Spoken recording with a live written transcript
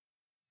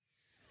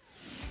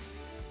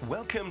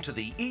Welcome to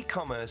the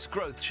eCommerce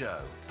Growth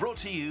Show, brought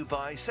to you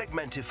by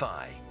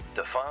Segmentify,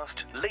 the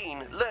fast,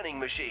 lean learning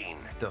machine,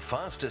 the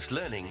fastest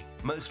learning,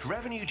 most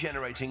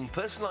revenue-generating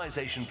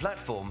personalization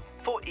platform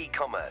for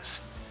e-commerce.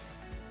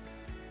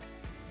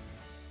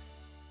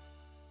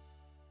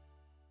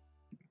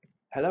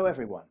 Hello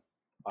everyone,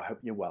 I hope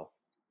you're well.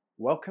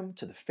 Welcome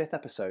to the 5th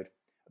episode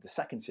of the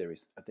second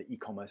series of the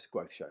eCommerce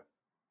Growth Show.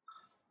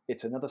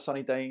 It's another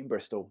sunny day in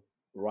Bristol,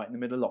 right in the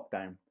middle of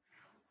lockdown,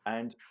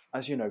 and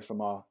as you know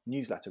from our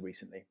newsletter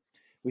recently,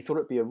 we thought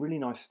it'd be a really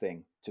nice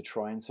thing to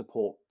try and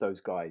support those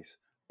guys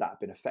that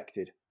have been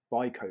affected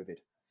by COVID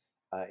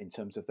in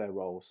terms of their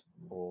roles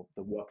or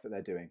the work that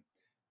they're doing,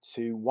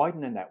 to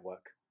widen their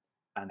network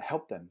and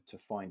help them to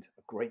find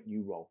a great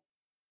new role.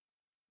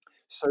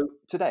 So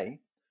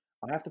today,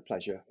 I have the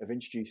pleasure of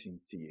introducing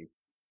to you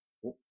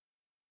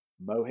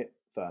Mohit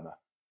Verma.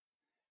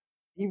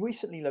 He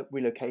recently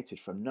relocated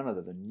from none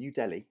other than New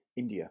Delhi,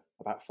 India,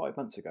 about 5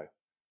 months ago,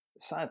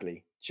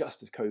 sadly,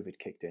 just as COVID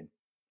kicked in.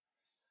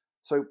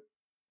 So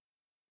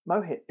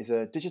Mohit is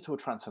a digital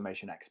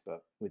transformation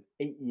expert with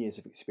 8 years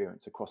of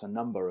experience across a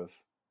number of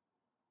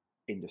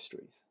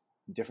industries,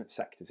 different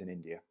sectors in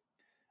India.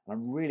 And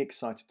I'm really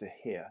excited to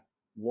hear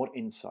what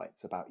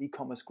insights about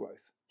e-commerce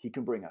growth he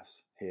can bring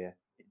us here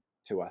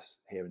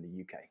in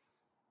the UK.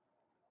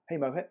 Hey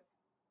Mohit.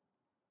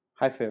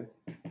 Hi, Phill.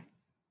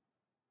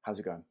 How's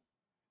it going?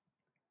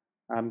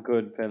 I'm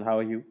good, Phill. How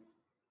are you?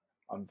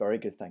 I'm very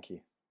good, thank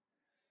you.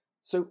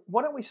 So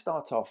why don't we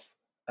start off,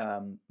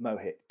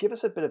 Mohit? Give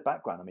us a bit of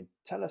background. I mean,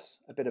 tell us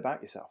a bit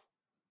about yourself.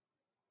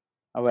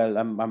 Well,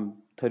 I'm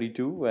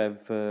 32.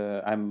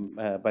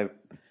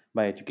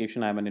 By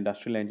education, I'm an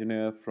industrial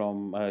engineer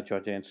from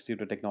Georgia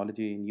Institute of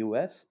Technology in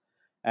US,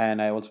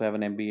 and I also have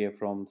an MBA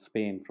from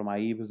Spain, from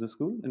IE Business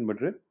School in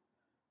Madrid.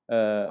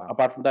 Wow.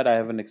 Apart from that, I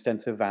have an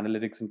extensive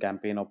analytics and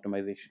campaign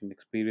optimization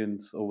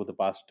experience over the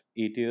past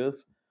 8 years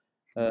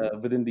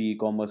within the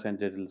e-commerce and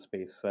digital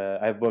space.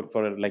 I've worked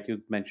for, like you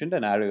mentioned,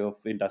 an array of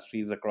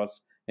industries across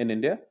in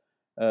India.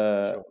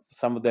 Sure.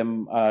 Some of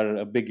them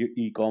are big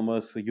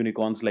e-commerce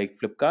unicorns like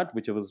Flipkart,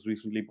 which was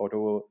recently bought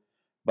over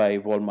by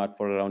Walmart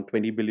for around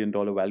 $20 billion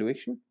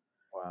valuation.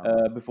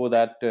 Wow. Before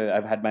that,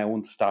 I've had my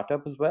own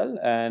startup as well,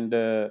 and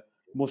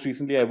most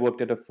recently, I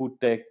worked at a food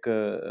tech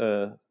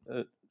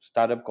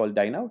startup called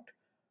Dineout,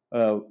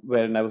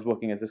 wherein I was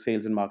working as a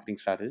sales and marketing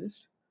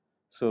strategist.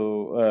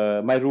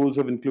 So my roles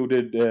have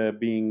included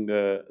being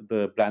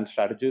the brand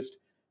strategist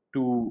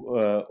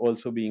to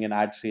also being an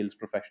ad sales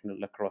professional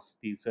across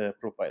these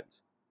profiles.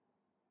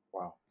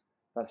 Wow.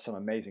 That's some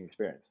amazing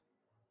experience.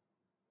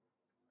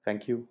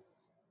 Thank you.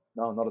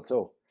 No, not at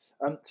all.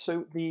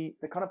 So the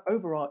kind of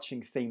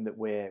overarching theme that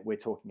we're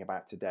talking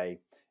about today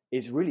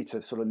is really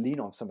to sort of lean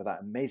on some of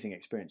that amazing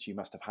experience you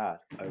must have had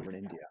over in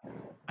India,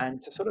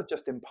 and to sort of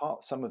just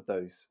impart some of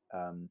those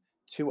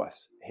to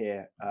us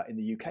here in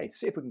the UK to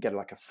see if we can get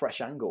like a fresh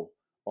angle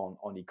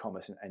on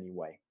e-commerce in any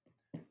way.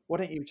 Why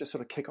don't you just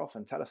sort of kick off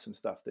and tell us some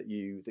stuff that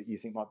you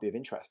think might be of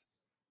interest?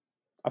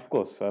 Of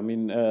course. I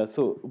mean,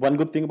 so one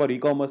good thing about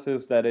e-commerce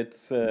is that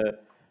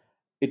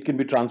it can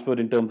be transferred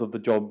in terms of the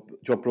job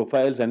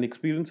profiles and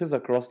experiences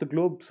across the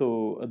globe.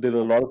 So there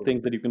are a lot of Absolutely.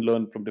 things that you can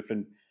learn from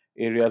different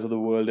areas of the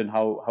world and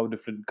how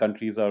different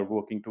countries are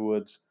working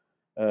towards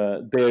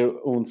their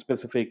own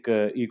specific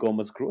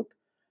e-commerce growth.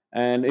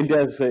 And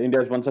Sure.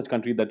 India is one such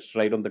country that's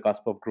right on the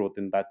cusp of growth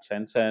in that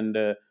sense. And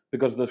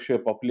because of the sheer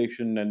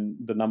population and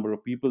the number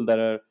of people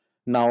that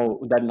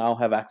now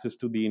have access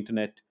to the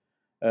internet,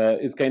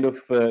 it's kind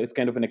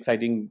of an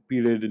exciting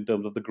period in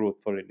terms of the growth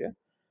for India.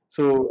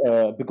 Sure.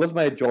 So, because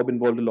my job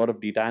involved a lot of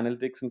data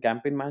analytics and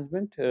campaign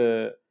management,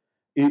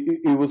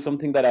 it was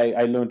something that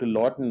I learned a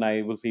lot, and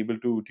I was able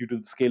to, due to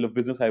the scale of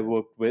business I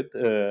worked with,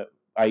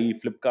 i.e.,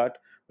 Flipkart,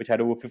 which had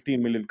over 15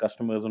 million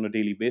customers on a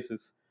daily basis.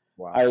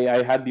 Wow.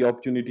 I had the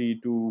opportunity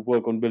to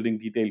work on building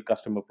detailed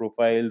customer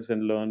profiles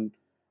and learn.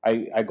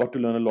 I got to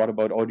learn a lot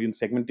about audience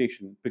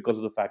segmentation because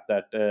of the fact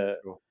that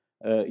Sure.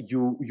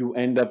 you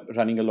end up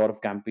running a lot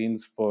of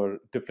campaigns for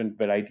different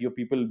variety of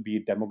people, be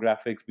it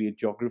demographics, be it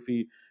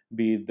geography,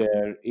 be it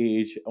their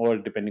age, or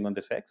depending on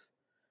the sex.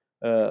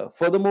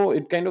 Furthermore,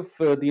 it kind of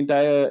the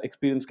entire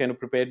experience kind of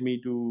prepared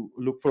me to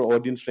look for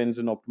audience trends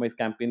and optimize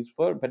campaigns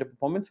for better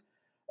performance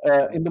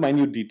Sure. in the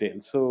minute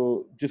details.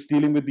 So, just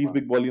dealing with these Wow.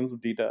 big volumes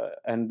of data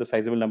and the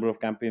sizable number of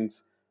campaigns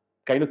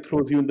kind of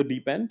throws you in the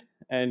deep end,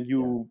 and Yeah.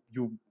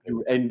 you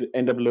Completely.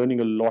 end up learning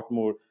a lot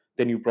more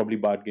than you probably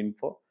bargained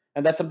for.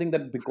 And that's something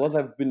that, because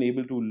I've been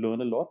able to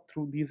learn a lot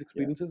through these Yeah.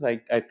 experiences,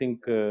 I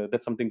think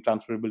that's something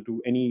transferable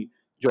to any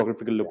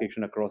geographical Yeah.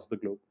 location across the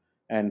globe,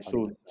 and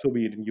 100%. so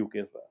be it in UK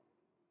as well.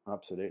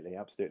 Absolutely,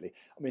 absolutely.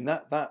 I mean,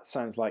 that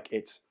sounds like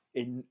it's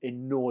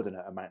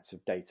inordinate amounts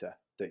of data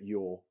that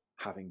you're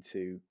having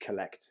to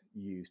collect,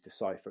 use,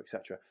 decipher,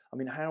 etc. I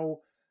mean,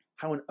 how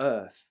on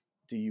earth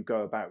do you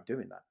go about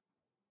doing that?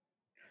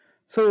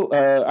 So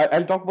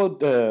I'll talk about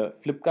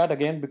Flipkart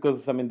again,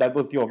 because I mean that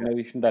was the Yeah,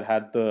 organization that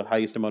had the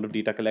highest amount of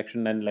data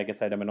collection, and like I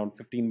said, I'm around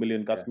 15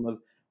 million yeah, customers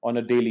on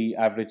a daily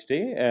average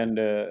day, and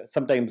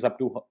sometimes up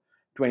to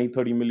 20,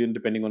 30 million,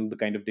 depending on the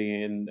kind of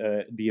day and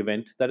the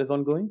event that is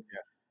ongoing. Yeah.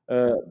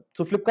 Uh, Yeah.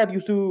 so Flipkart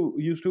used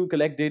to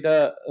collect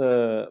data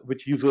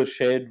which users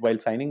shared while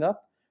signing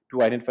up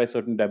to identify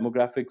certain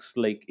demographics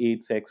like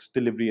age, sex,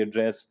 delivery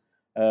address,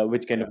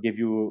 which kind Yeah. of give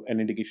you an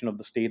indication of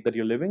the state that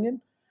you're living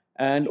in.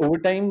 And Sure. over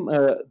time,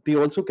 they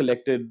also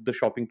collected the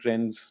shopping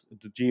trends,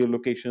 the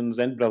geolocations,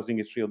 and browsing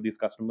history of these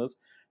customers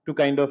to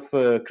kind of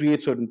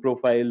create certain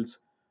profiles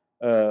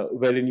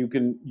wherein you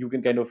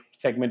can kind of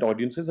segment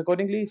audiences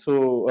accordingly.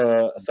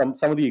 So some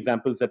of the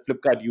examples that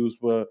Flipkart used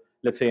were,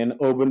 let's say, an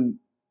urban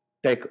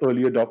tech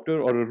early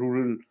adopter or a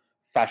rural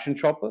fashion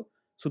shopper.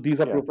 So these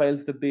are Yeah.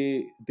 profiles that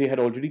they had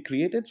already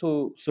created.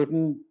 So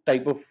certain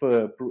type of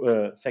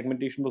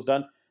segmentation was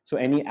done. So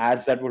any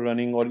ads that were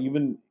running, or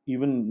even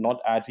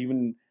not ads,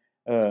 even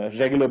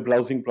regular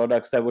browsing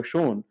products that were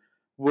shown,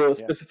 were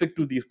Yeah. specific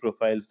to these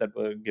profiles that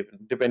were given,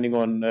 depending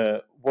on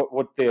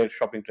what their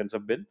shopping trends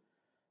have been.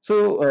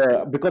 So,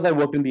 Yeah. because I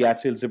worked in the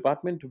ad sales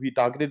department, we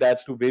targeted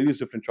ads to various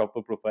different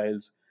shopper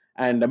profiles,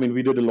 and I mean,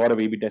 we did a lot of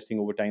A/B testing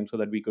over time so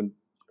that we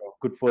Sure.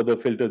 could further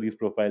filter these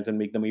profiles and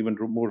make them even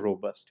more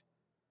robust.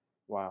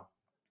 Wow.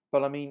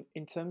 But I mean,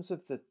 in terms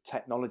of the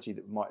technology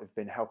that might have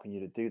been helping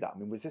you to do that, I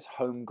mean, was this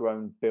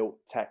homegrown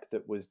built tech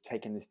that was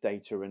taking this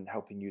data and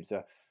helping you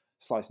to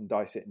slice and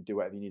dice it and do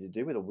whatever you need to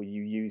do with it, or were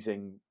you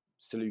using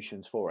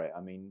solutions for it? I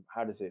mean,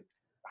 how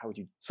would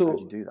you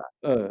So, do that?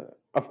 uh,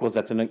 of course,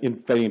 that's a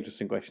very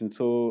interesting question.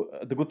 So,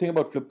 the good thing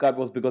about Flipkart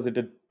was because it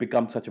had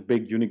become such a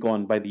big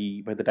unicorn by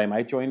the time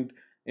I joined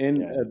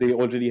in, Yeah. they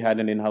already had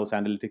an in-house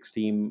analytics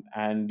team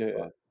and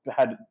Right.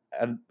 had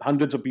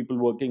hundreds of people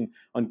working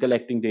on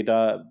collecting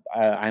data,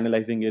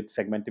 analyzing it,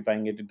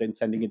 segmentifying it, and then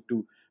sending it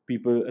to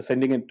people,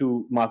 sending it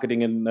to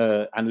marketing and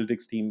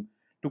analytics team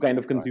to kind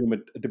of Right. consume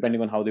it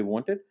depending on how they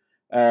want it.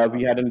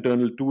 We Okay. had an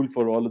internal tool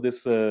for all of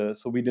this,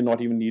 so we did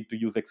not even need to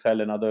use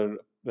Excel and other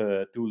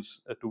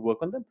tools to work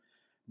on them.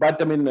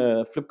 But I mean,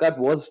 Flipkart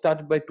was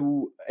started by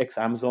two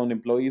ex-Amazon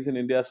employees in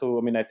India, so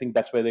I mean, I think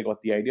that's where they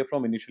got the idea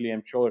from. Initially,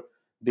 I'm sure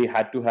they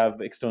had to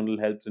have external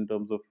helps in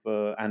terms of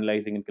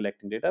analyzing and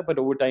collecting data, but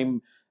over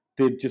time,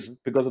 they just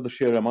because of the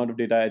sheer amount of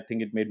data, I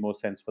think it made more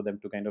sense for them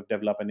to kind of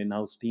develop an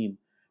in-house team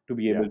to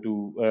be Yeah. able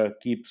to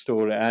keep,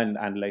 store, and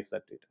analyze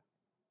that data.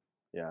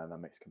 Yeah, that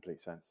makes complete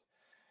sense.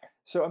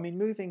 So, I mean,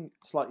 moving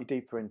slightly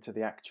deeper into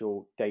the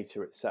actual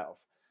data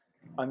itself,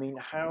 I mean,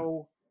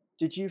 how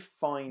did you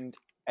find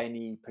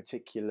any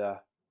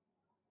particular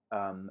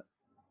um,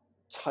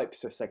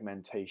 types of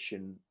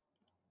segmentation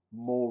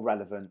more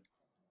relevant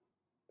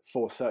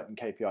for certain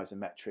KPIs and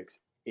metrics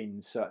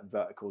in certain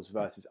verticals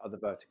versus other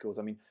verticals?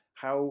 I mean,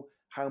 how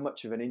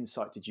much of an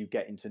insight did you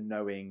get into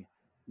knowing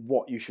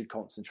what you should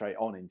concentrate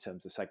on in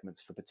terms of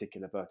segments for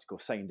particular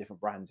verticals, say in different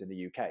brands in the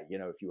UK? You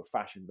know, if you were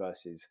fashion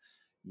versus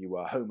you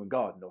were home and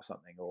garden or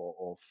something,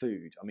 or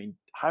food. I mean,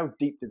 how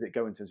deep does it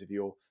go in terms of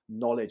your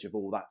knowledge of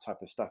all that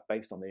type of stuff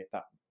based on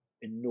that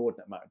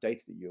inordinate amount of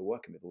data that you're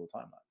working with all the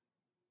time? Like,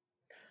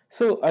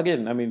 So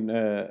again, I mean,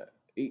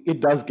 it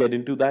does get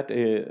into that,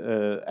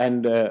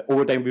 and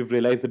over time we've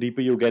realized the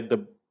deeper you get,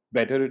 the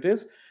better it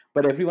is.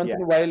 But every once yeah,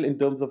 in a while, in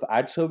terms of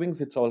ad servings,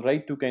 it's all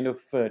right to kind of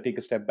take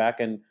a step back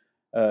and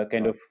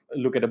kind right, of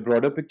look at a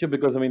broader picture,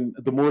 because I mean,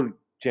 the more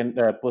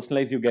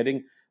personalized you're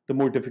getting, the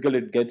more difficult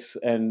it gets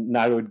and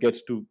narrow it gets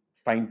to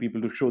find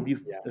people to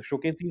yeah,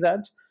 showcase these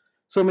ads.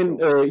 So I mean,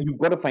 sure, you've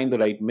got to find the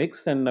right mix,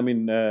 and I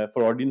mean,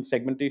 for audience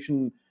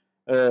segmentation.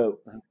 Uh,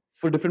 uh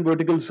for different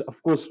verticals,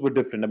 of course, were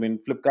different. I mean,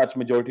 Flipkart's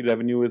majority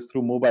revenue is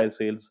through mobile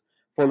sales,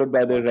 followed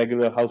by the right,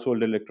 regular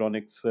household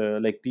electronics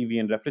like TV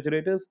and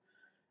refrigerators,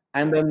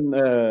 and yeah, then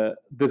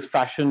this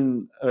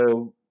fashion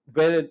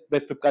where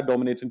Flipkart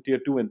dominates in tier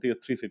two and tier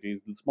three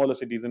cities, the smaller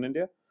cities in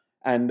India,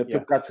 and the yeah,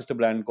 Flipkart sister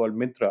brand called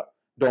Mintra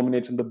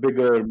dominates in the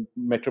bigger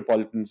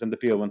metropolitans and the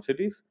tier one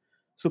cities.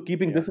 So,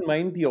 keeping yeah, this in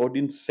mind, the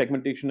audience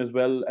segmentation as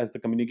well as the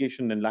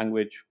communication and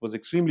language was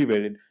extremely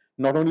varied,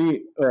 not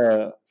only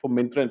for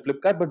Mintra and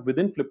Flipkart, but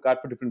within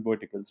Flipkart for different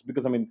verticals.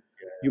 Because, I mean,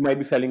 you might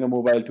be selling a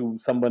mobile to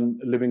someone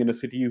living in a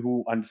city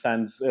who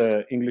understands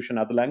English and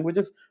other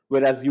languages,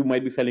 whereas you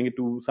might be selling it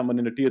to someone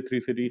in a tier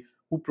 3 city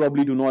who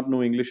probably do not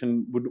know English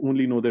and would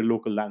only know their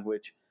local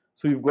language.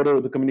 So you've got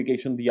the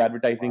communication, the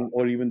wow, advertising,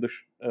 or even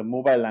the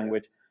mobile yeah,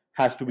 language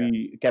has to yeah,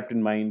 be kept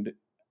in mind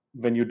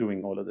when you're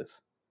doing all of this.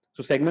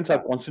 So segments are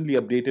that, constantly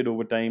updated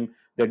over time.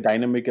 They're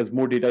dynamic. As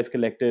more data is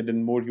collected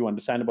and more you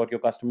understand about your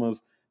customers,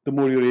 the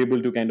more you're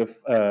able to kind of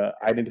yeah.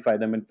 identify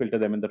them and filter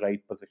them in the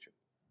right position.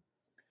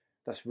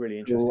 That's really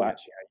So interesting,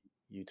 actually. How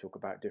you talk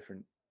about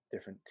different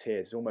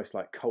tiers, it's almost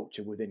like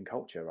culture within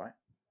culture, right?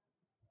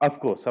 of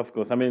course, of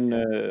course. Yeah, I mean,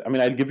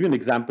 I'll give you an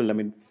example. I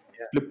mean,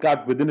 yeah,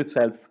 Flipkart within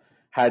itself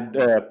had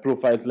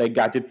profiles like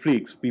gadget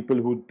freaks, people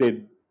who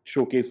did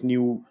showcase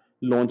new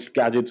launched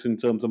gadgets in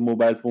terms of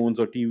mobile phones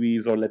or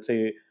TVs, or let's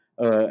say,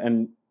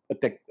 and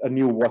a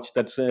new watch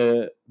that's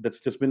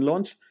just been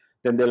launched.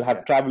 Then they'll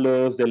yeah, have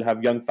travelers, they'll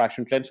have young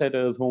fashion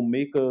trendsetters,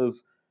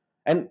 homemakers,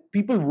 and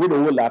people would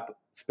overlap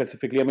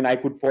specifically. I mean, I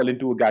could fall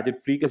into a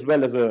gadget freak as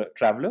well as a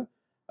traveler.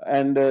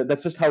 And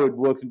that's just how it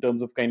works in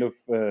terms of kind of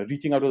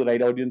reaching out to the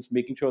right audience,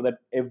 making sure that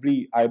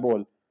every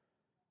eyeball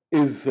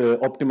is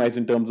optimized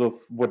in terms of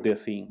what they're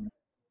seeing.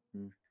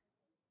 Mm.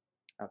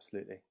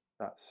 Absolutely.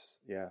 That's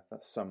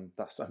some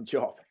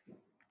job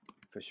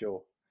for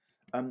sure.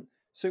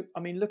 So I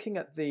mean, looking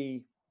at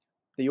the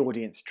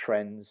audience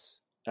trends,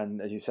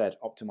 and as you said,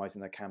 optimizing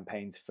their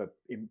campaigns for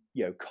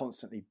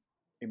constantly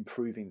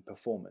improving the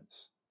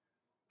performance.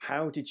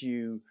 How did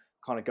you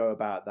kind of go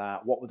about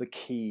that? What were the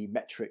key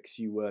metrics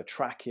you were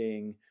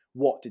tracking?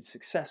 What did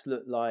success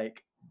look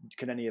like?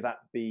 Can any of that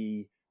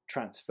be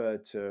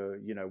transferred to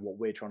what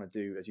we're trying to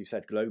do, as you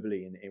said,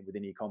 globally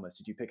within e-commerce?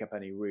 Did you pick up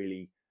any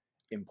really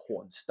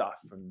important stuff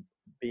from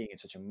being in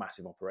such a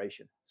massive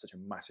operation, such a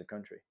massive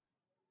country?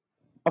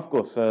 Of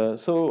course.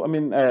 So, I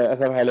mean, as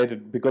I've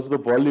highlighted, because of the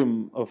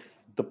volume of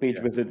the page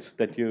Yeah. visits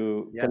that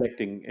you're Yeah.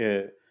 collecting,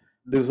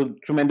 there's a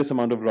tremendous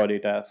amount of raw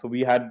data. So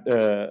we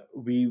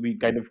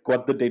kind of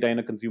got the data in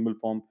a consumable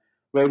form,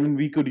 wherein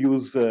we could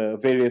use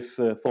various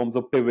forms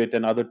of pivot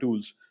and other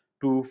tools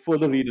to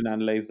further Sure. read and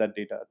analyze that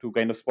data to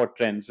kind of spot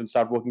trends and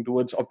start working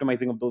towards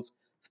optimizing of those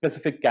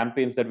specific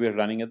campaigns that we're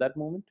running at that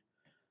moment.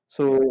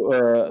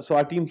 Yeah. So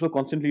our teams were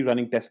constantly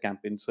running test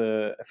campaigns.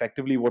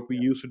 Effectively, what we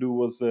Yeah. used to do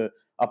was,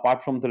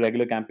 apart from the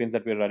regular campaigns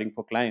that we're running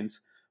for clients,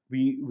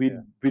 Yeah.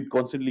 we'd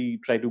constantly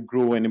try to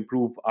grow and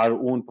improve our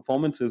own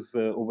performances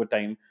over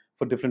time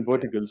for different Yeah.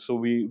 verticals. So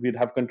we'd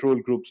have control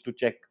groups to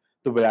check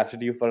the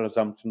veracity of our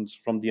assumptions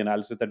from the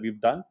analysis that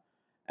we've done,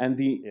 and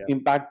the Yeah.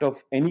 impact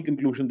of any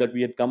conclusion that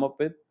we had come up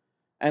with.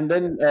 And Yeah.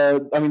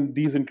 then, I mean,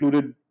 these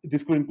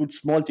could include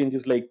small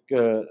changes like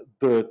the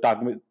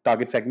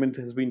target segment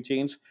has been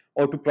changed,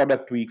 or to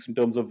product tweaks in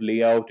terms of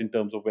layout, in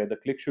terms of where the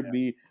click should Yeah.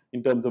 be,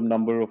 in terms of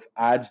number of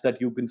ads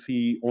that you can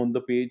see on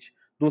the page.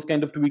 Those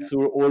kind of tweaks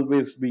were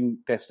always being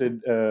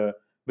tested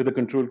with a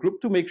control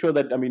group to make sure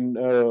that, I mean,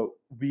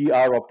 we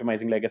are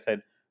optimizing, like I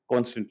said,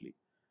 constantly.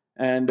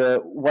 And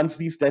once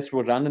these tests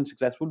were run and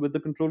successful with the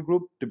control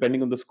group,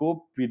 depending on the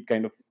scope, we'd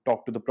kind of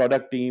talk to the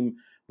product team.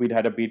 We'd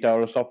had a beta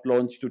or a soft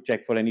launch to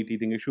check for any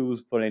teething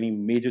issues, for any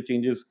major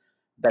changes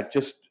that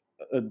just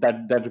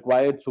that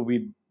required. So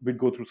we'd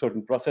go through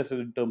certain processes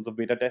in terms of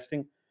beta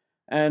testing,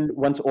 and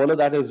once all of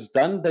that is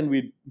done, then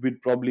we'd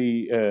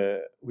probably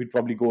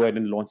go ahead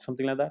and launch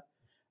something like that.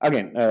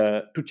 Again,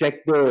 to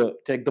check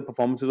the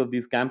performances of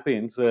these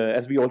campaigns,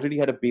 as we already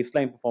had a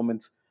baseline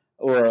performance,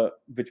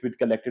 which we'd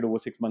collected over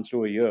 6 months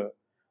to a year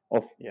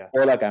of Yeah.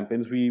 all our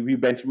campaigns. We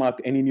benchmark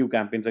any new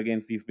campaigns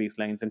against these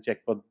baselines and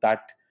check for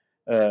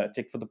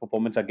the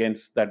performance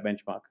against that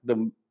benchmark.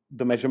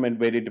 The measurement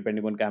varied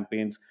depending on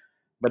campaigns,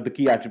 but the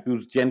key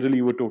attributes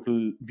generally were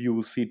total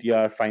views,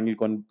 CTR, final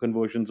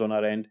conversions on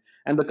our end,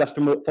 and the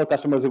customer for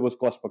customers it was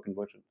cost per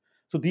conversion.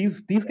 So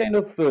these Yeah. kind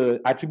of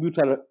attributes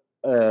are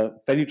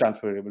very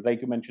transferable. Like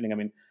you're mentioning, I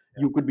mean,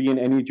 Yeah. you could be in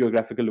any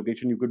geographical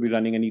location. You could be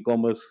running an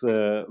e-commerce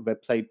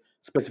website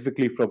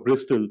specifically for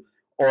Bristol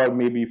or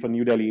maybe for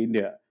New Delhi,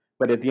 India.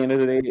 But at the end of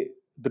the day,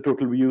 the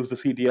total views, the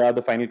CTR,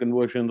 the final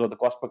conversions, or the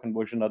cost per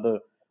conversion are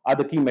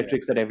the key Yeah.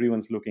 metrics that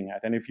everyone's looking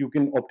at. And if you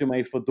can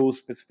optimize for those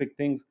specific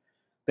things,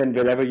 then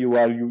Yeah. wherever you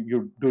are,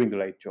 you're doing the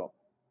right job.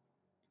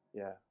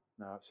 Yeah.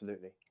 No,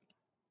 absolutely.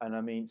 And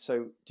I mean,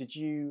 so did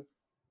you?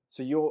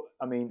 So you're.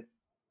 I mean,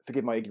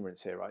 forgive my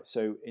ignorance here, right?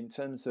 So in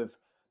terms of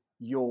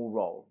your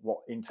role, what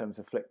in terms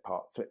of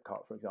Flipkart,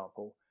 for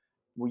example,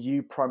 were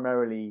you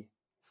primarily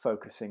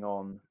focusing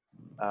on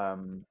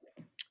um,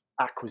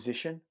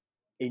 acquisition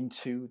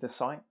into the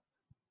site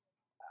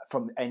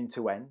from end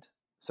to end?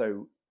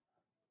 So,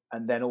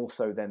 and then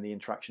also then the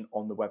interaction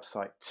on the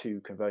website to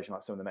conversion,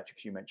 like some of the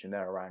metrics you mentioned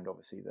there around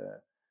obviously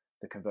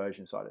the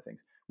conversion side of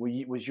things.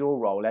 Was your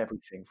role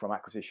everything from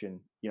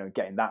acquisition,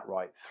 getting that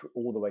right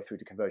all the way through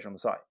to conversion on the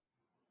site?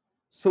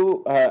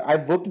 So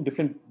I've worked in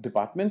different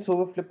departments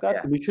over Flipkart.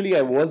 Yeah, Initially,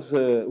 I was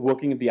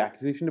working in the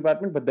acquisition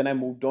department, but then I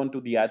moved on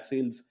to the ad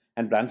sales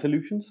and brand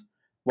solutions.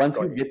 Once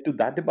got you you. get to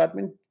that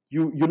department,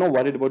 you're not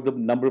worried about the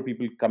number of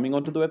people coming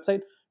onto the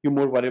website. You're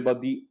more worried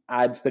about the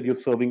ads that you're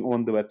serving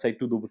on the website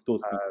to those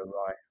people.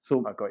 Right,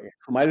 So, I got you.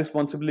 so my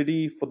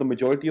responsibility for the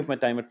majority of my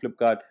time at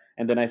Flipkart,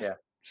 and then Yeah,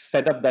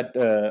 set up that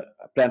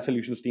brand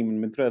solutions team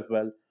in Mintra as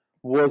well,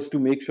 was to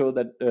make sure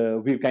that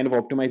we're kind of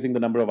optimizing the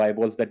number of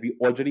eyeballs that we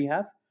already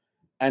have,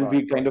 and right,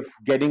 we got kind of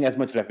getting as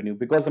much revenue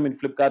because, I mean,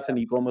 Flipkart's an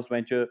e-commerce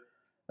venture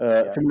you.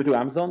 Yeah, similar to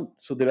Amazon,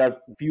 so there are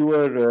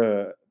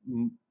fewer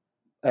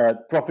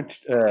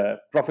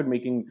profit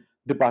making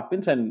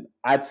departments, and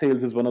ad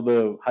sales is one of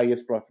the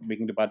highest profit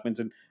making departments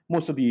in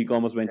most of the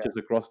e-commerce yeah, ventures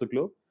across the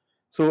globe.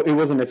 So it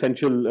was an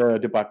essential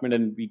department,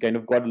 and we kind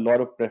of got a lot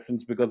of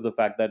preference because of the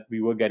fact that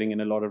we were getting in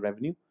a lot of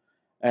revenue.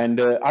 And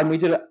our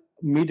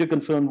major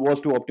concern was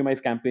to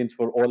optimize campaigns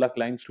for all our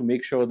clients to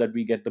make sure that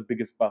we get the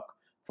biggest buck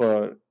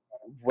for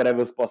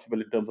whatever is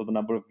possible in terms of the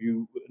number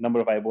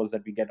of eyeballs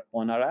that we get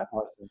on our app.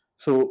 awesome.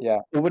 So Yeah,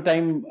 over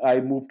time, I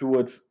moved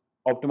towards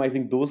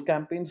optimizing those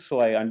campaigns. So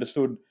I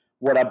understood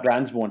what our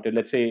brands wanted.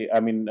 Let's say,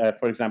 I mean,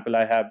 for example,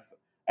 I have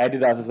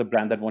Adidas as a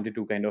brand that wanted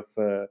to kind of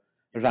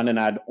run an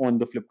ad on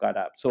the Flipkart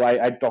app. So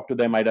I'd talk to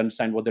them, I'd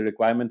understand what the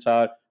requirements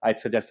are, I'd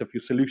suggest a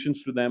few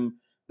solutions to them,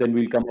 then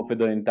we'll come up with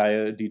the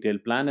entire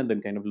detailed plan and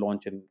then kind of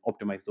launch and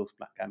optimize those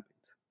campaigns.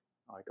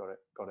 I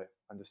got it,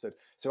 understood.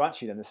 So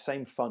actually, then the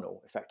same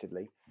funnel,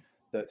 effectively,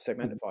 that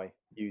Mhm. Segmentify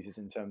uses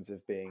in terms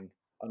of being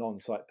an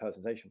on-site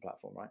personalization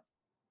platform, right?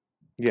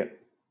 Yeah.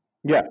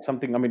 Yeah,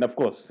 something. I mean, of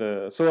course.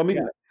 So, I mean,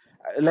 Yeah,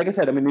 like I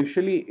said, I mean,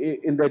 initially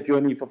in that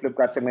journey for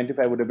Flipkart,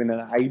 Segmentify would have been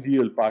an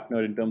ideal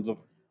partner in terms of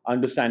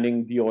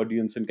understanding the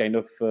audience and kind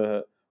of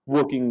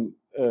working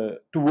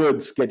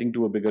towards getting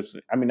to a bigger.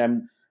 I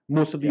mean,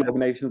 most of the yeah,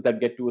 organizations that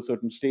get to a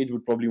certain stage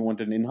would probably want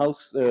an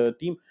in-house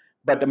team,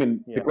 but I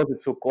mean, yeah, because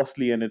it's so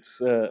costly and it's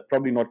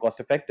probably not cost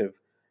effective,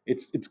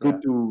 it's yeah,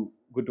 good to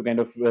kind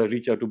of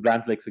reach out to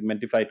brands like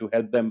Segmentify to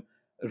help them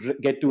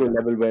get to a yeah.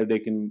 level where they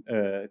can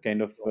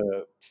kind of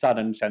start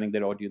understanding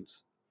their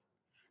audience.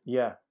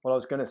 Yeah. Well, I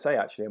was going to say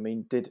actually. I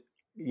mean, did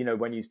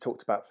when you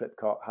talked about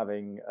Flipkart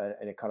having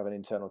a kind of an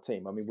internal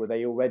team? I mean, were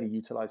they already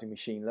utilizing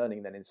machine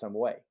learning then in some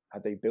way?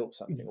 Had they built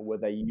something, or were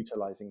they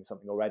utilizing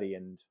something already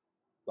and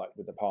like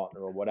with the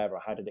partner or whatever?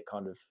 How did they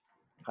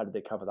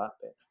cover that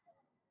bit?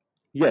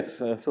 Yes,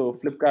 so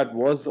Flipkart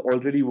was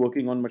already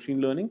working on machine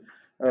learning.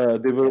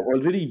 They were Yeah.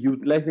 already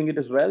utilizing it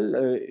as well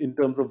in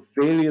terms of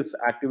various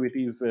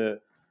activities,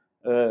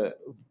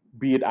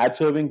 be it ad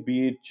serving,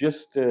 be it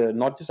just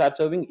not just ad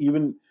serving,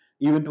 even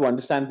to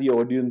understand the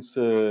audience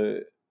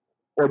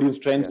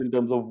trends Yeah. in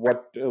terms of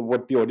what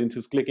the audience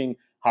is clicking,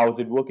 how is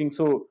it working.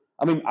 So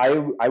I mean,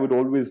 I would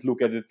always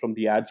look at it from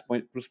the ads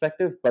point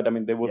perspective, but I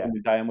mean there was Yeah. an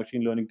entire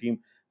machine learning team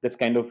that's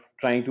kind of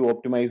trying to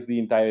optimize the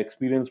entire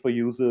experience for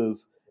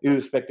users,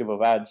 irrespective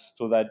of ads,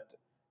 so that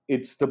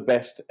it's the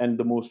best and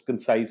the most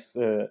concise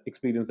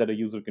experience that a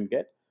user can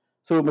get.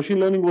 So machine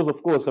learning was,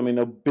 of course, I mean,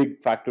 a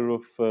big factor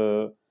of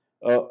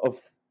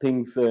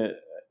things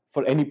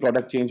for any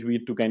product change. We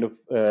had to kind of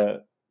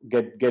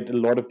get a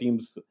lot of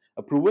teams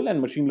approval, and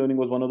machine learning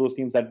was one of those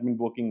teams that had been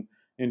working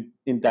in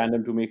Yeah.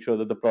 tandem to make sure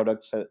that the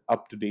products are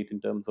up to date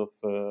in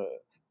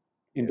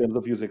Yeah. terms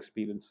of user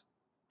experience.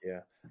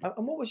 Yeah.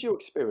 And what was your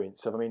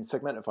experience of? I mean,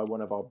 Segmentify,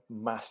 one of our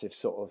massive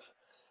sort of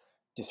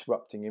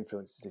disrupting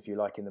influences, if you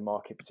like, in the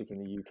market,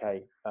 particularly in the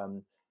UK,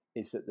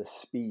 is that the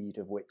speed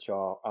of which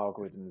our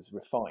algorithms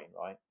refine,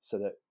 right? So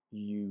that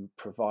you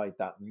provide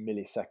that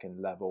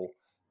millisecond level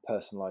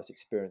personalized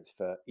experience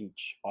for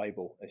each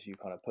eyeball, as you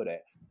kind of put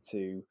it,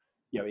 to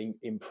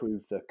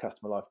improve the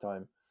customer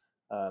lifetime,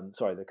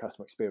 the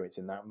customer experience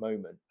in that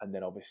moment, and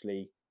then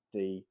obviously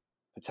the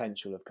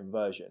potential of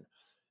conversion.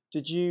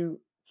 Did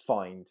you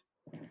find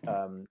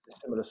a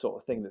similar sort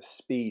of thing that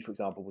speed, for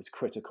example, was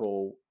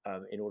critical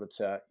in order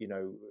to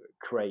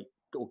create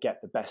or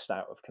get the best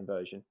out of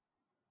conversion?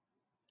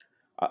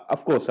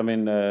 Of course, I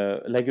mean,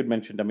 like you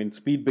mentioned, I mean,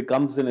 speed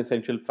becomes an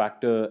essential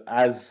factor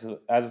as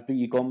the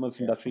e-commerce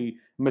Yeah, industry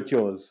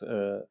matures.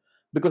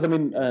 Because I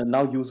mean, yeah,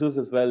 now users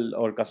as well,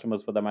 or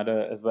customers for the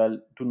matter as well,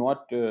 do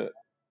not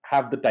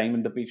have the time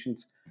and the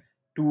patience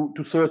to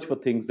search for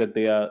things that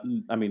they are.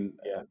 I mean,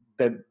 yeah,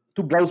 that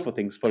to browse for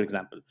things, for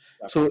example.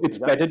 exactly, So it's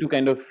better exactly. to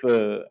kind of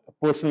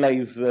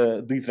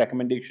personalize these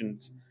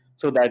recommendations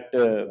so that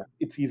Yeah,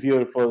 it's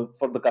easier for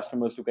the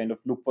customers to kind of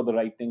look for the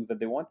right things that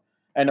they want.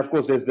 And of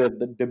course there's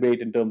the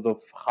debate in terms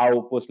of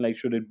how personalized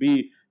should it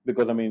be,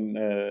 because I mean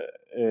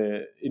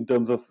in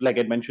terms of, like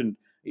I mentioned,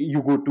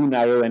 you go too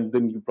narrow and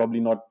then you're probably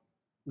not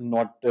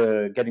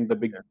getting the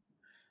big yeah,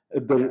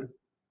 the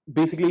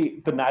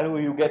basically the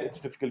narrower you get, it's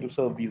difficult to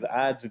serve these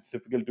ads. It's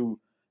difficult to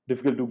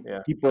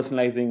yeah, keep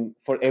personalizing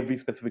for every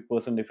specific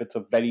person if it's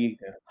a very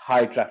yeah,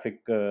 high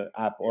traffic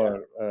app yeah,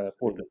 or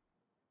portal. absolutely.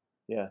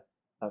 Yeah,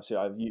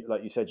 absolutely.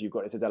 Like you said,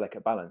 it's a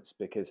delicate balance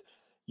because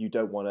you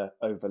don't want to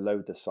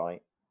overload the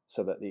site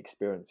so that the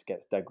experience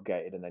gets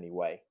degraded in any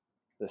way.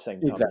 At the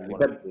same time, you Exactly,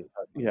 want it to but be as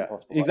personalized as yeah,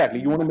 possible, right? exactly.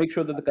 You want to make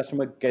sure that the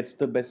customer gets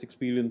the best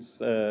experience,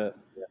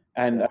 Yeah,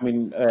 and yeah, I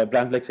mean,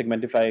 brands like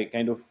Segmentify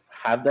kind of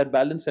have that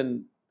balance,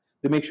 and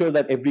they make sure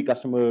that every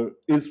customer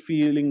is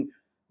feeling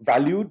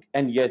valued,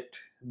 and yet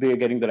they're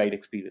getting the right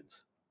experience.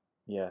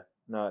 yeah.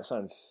 No, it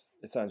sounds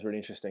really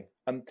interesting.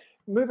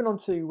 Moving on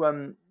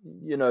to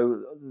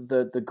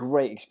the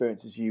great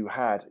experiences you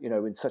had,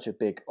 in such a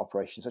big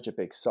operation, such a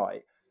big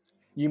site.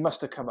 You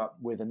must have come up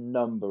with a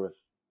number of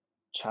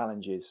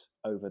challenges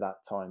over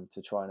that time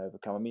to try and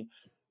overcome. I mean,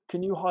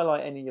 can you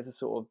highlight any of the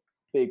sort of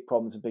big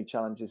problems and big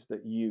challenges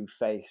that you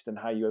faced and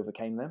how you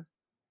overcame them?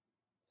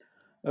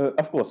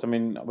 Of course, I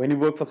mean, when you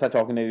work for such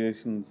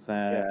organizations,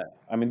 Yeah.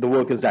 I mean, the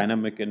work is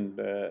dynamic,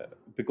 and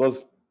because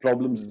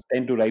problems Mm,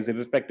 tend to rise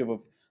irrespective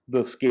of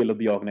the scale of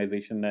the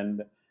organization.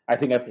 And I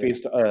think I've yeah.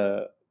 faced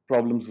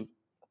problems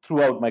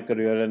throughout my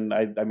career, and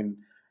I mean,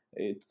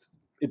 it's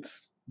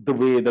it's the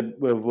way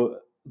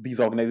that these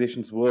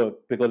organizations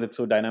work, because it's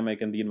so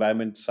dynamic and the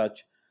environment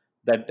such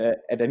that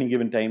at any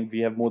given time we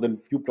have more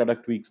than few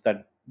product tweaks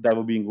that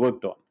were being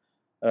worked on,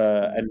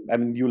 Mm, and I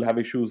mean, you'll have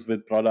issues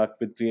with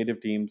product, with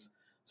creative teams.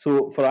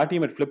 So for our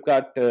team at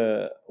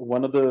Flipkart,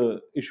 one of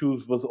the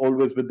issues was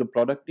always with the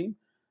product team.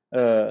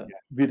 yeah.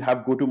 We'd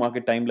have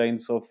go-to-market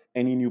timelines of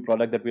any new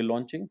product that we're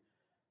launching,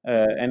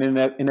 and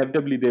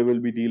inevitably there will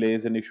be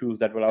delays and issues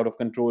that were out of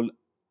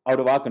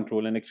our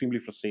control, and extremely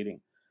frustrating.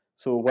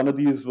 So one of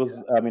these was,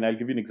 I mean, I'll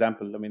give you an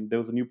example. I mean, there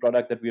was a new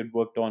product that we had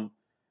worked on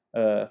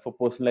for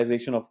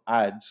personalization of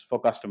ads for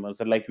customers,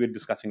 like we're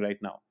discussing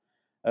right now.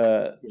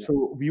 Yeah.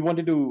 So we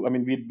wanted to, I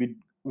mean,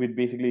 we'd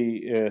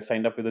basically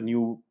signed up with a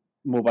new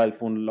mobile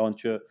phone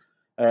launcher,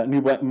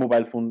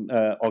 mobile phone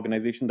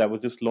organization that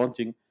was just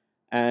launching,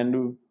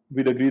 and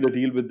we'd agreed a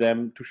deal with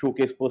them to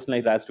showcase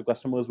personalized ads to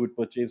customers who'd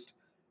purchased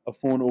a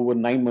phone over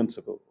 9 months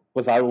ago.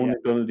 Because our own Yeah.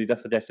 internal data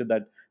suggested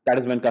that that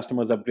is when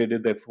customers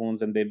upgraded their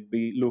phones and they'd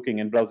be looking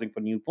and browsing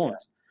for new Yeah.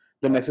 phones.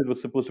 The Yeah. message was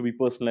supposed to be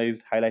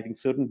personalized, highlighting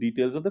certain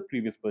details of the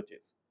previous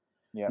purchase.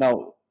 Yeah.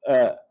 Now,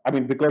 I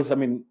mean, because I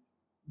mean,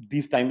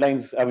 these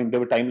timelines. I mean, there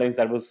were timelines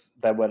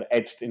that were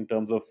etched in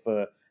terms of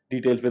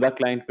details with our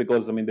client,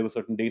 because I mean, there were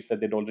certain dates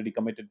that they'd already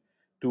committed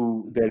to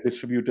Mhm. their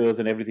distributors,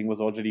 and everything was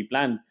already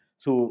planned. Mhm.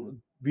 So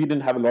we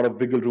didn't have a lot of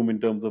wiggle room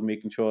in terms of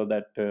making sure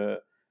that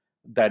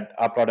that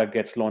our product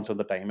gets launched on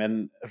the time.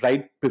 And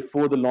right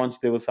before the launch,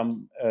 there was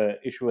some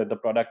issue at the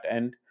product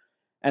end,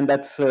 and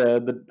that's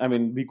the. I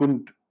mean, we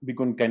couldn't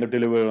kind of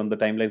deliver on the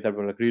timelines that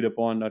were agreed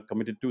upon or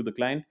committed to the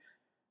client,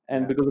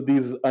 and Yeah. because of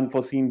these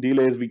unforeseen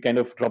delays, we kind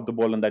of dropped the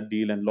ball on that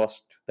deal and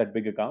lost that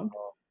big account.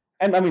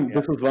 And I mean, Yeah.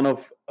 this was one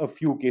of a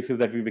few cases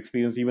that we've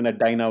experienced even at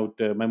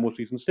Dineout, my most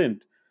recent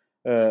stint.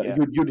 Yeah.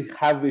 You'd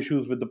have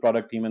issues with the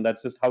product team, and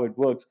that's just how it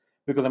works.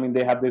 Because I mean,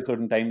 they Yeah. have their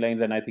certain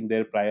timelines, and I think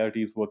their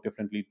priorities work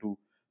differently to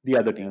the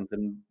other Yeah. teams,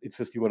 and it's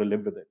just you got to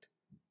live with it.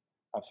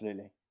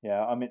 Absolutely.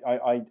 Yeah. I mean,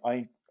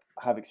 I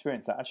have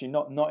experienced that actually,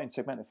 not in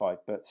Segmentify,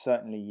 but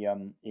certainly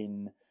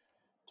in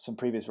some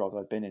previous roles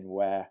I've been in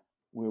where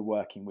we're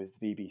working with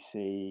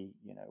BBC,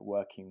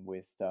 working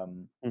with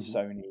Hmm.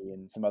 Sony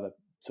and some other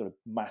sort of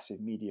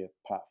massive media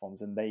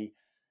platforms, and they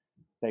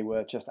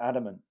were just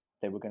adamant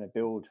they were going to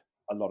build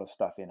a lot of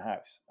stuff in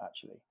house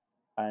actually,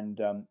 and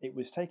it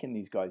was taking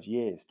these guys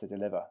years to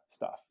deliver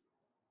stuff,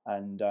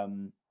 and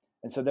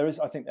so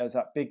I think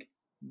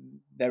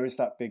there is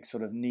that big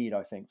sort of need,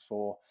 I think,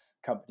 for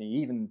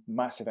even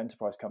massive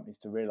enterprise companies,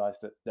 to realize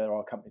that there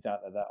are companies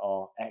out there that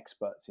are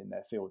experts in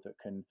their field that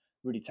can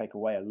really take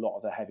away a lot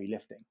of the heavy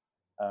lifting,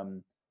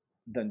 um,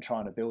 than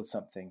trying to build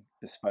something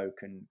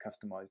bespoke and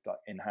customized like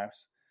in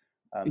house.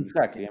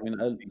 Exactly. It I mean,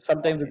 seems to be the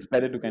sometimes market it's in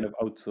better terms to of kind of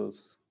outsource.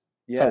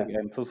 yeah. Sorry,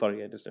 I'm so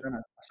sorry. I just No,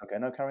 no, that's okay.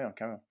 No, carry on,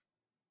 carry on.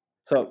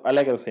 So,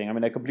 like I was saying, I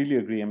mean, I completely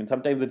agree. I mean,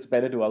 sometimes it's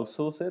better to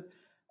outsource it,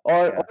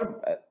 Yeah,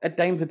 or at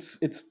times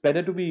it's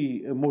better to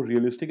be more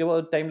realistic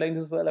about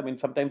timelines as well. I mean,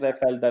 sometimes I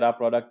felt that our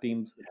product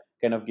teams yeah,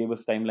 kind of gave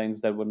us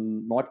timelines that were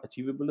not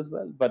achievable as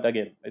well. But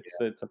again, yeah.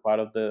 it's a part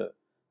of the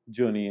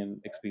journey and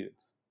experience.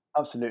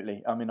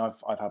 Absolutely. I mean,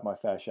 I've had my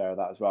fair share of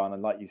that as well,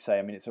 and like you say,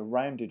 I mean, it's a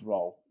rounded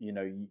role.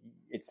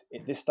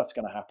 This stuff's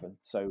going to happen,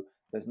 so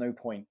there's no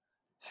point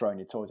throwing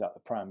your toys out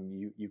the pram.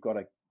 You've got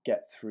to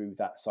get through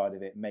that side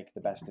of it, make the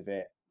best of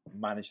it,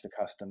 manage the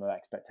customer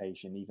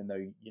expectation, even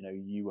though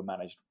you were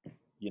managed,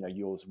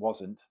 yours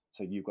wasn't.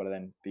 So you've got to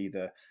then be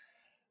the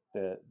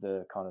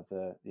kind of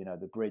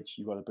the bridge.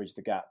 You've got to bridge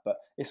the gap, but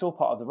it's all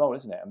part of the role,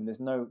 isn't it? I mean, Yes,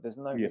 there's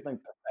no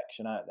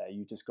perfection out there.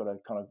 You just got to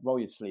kind of roll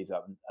your sleeves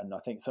up, and I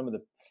think some of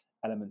the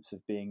elements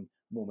of being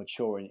more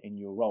mature in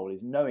your role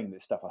is knowing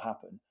that stuff will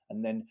happen,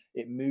 and then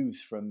it moves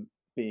from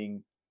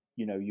being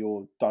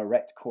your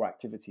direct core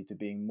activity to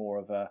being more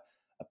of a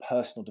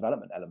personal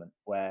development element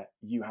where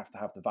you have to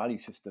have the value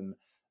system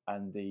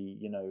and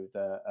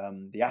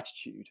the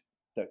attitude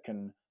that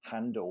can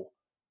handle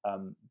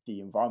the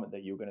environment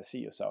that you're going to see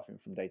yourself in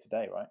from day to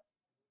day, right?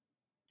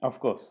 of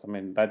course. I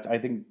mean, that I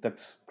think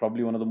that's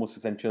probably one of the most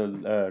essential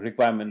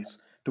requirements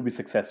to be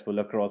successful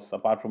across,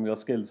 apart from your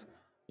skills.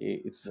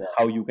 It's Yeah,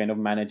 how you kind of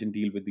manage and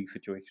deal with these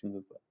situations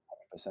as well.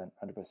 100%,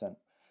 100%.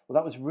 Well,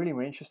 that was really,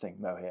 really interesting,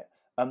 Mohit.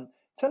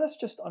 Tell us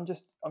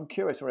I'm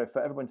curious, really,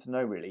 for everyone to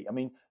know, really. I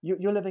mean,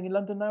 you're living in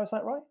London now, is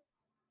that right?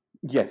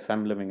 Yes,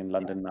 I'm living in Yeah,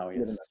 London now. you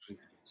live in Yes.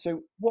 London.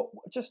 So, what?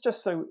 Just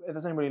so if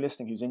there's anybody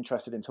listening who's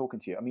interested in talking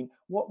to you, I mean,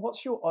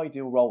 what's your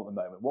ideal role at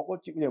the moment?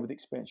 What do with the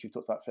experience you've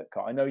talked about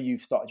Flipkart? I know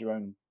you've started your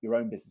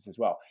own business as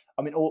well.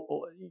 I mean,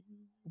 or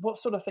what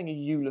sort of thing are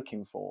you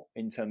looking for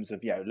in terms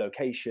of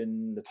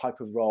location, the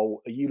type of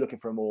role? Are you looking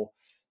for a more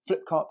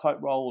Flipkart type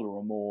role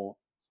or a more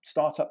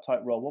startup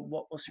type role?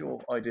 What's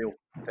your ideal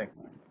thing?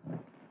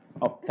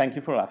 Oh, thank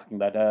you for asking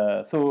that.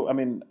 So,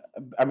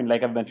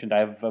 like I've mentioned, I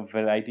have a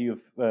variety of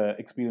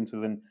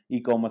experiences in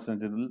e-commerce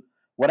and digital.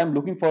 What I'm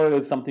looking for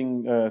is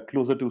something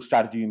closer to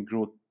strategy and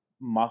growth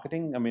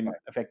marketing. I mean, Right.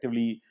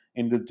 effectively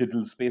in the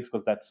digital space,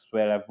 because that's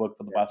where I've worked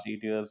for the Yeah. past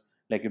 8 years.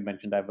 Like you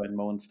mentioned, I've run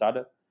my own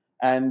startup.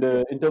 And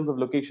Yeah. in terms of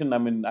location, I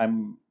mean,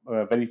 I'm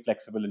very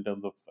flexible in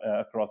terms of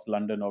across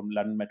London or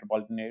London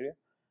metropolitan area,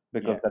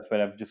 because Yeah. that's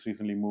where I've just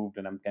recently moved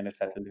and I'm kind of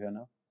Sure. settled here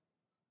now.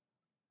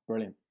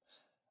 Brilliant.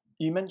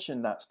 You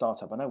mentioned that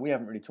startup. I know we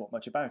haven't really talked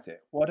much about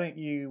it. Why don't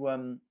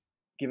you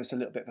give us a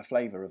little bit of a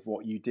flavour of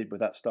what you did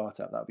with that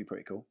startup? That would be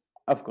pretty cool.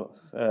 Of course.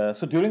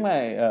 So during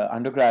my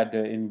undergrad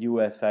in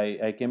US,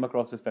 I came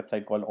across this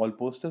website called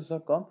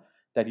allposters.com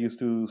that used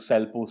to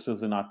sell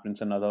posters and art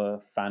prints and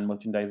other fan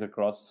merchandise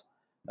across.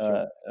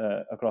 Sure.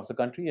 across the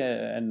country.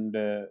 And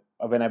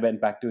when I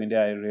went back to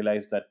India, I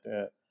realized that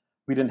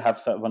we didn't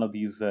have one of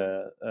these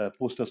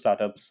poster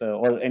startups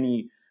or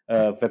any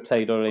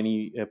website or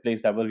any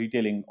place that was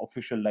retailing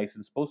official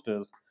licensed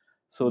posters.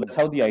 So Mm. that's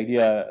how the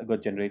idea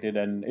got generated,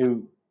 and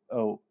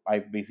I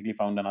basically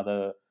found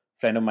another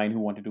friend of mine who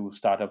wanted to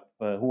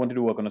who wanted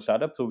to work on a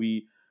startup. So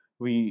we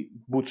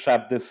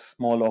bootstrapped this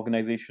small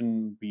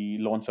organization. We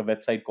launched a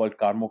website called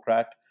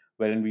Karmocrat,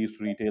 wherein we used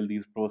to retail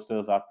these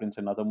posters, art prints,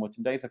 and other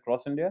merchandise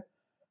across India.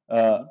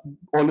 Uh, Hmm.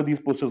 all of these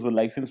posters were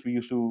licensed. We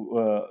used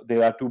to.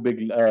 There are two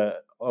big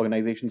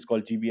organizations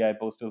called GBI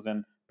Posters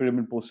and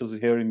Pyramid Posters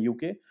here in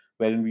UK,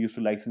 wherein we used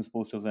to license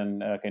posters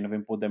and kind of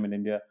import them in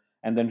India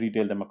and then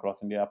retail them across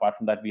India. Apart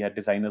from that, we had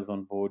designers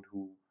on board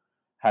who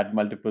had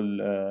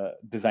multiple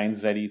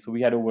designs ready. So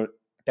we had over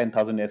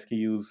 10,000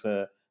 SKUs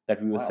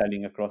that we were Wow.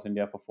 selling across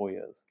India for 4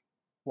 years.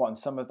 What? And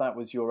some of that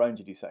was your own,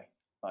 did you say?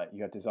 Like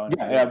you had designers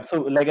Yeah, doing it? yeah.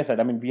 So, like I said,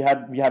 I mean, we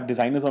have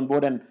designers on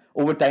board, and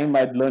over time,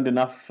 I'd learned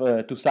enough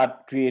to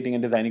start creating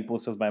and designing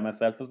posters by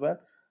myself as well.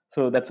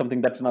 So that's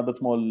another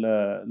small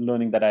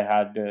learning that I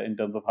had in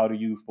terms of how to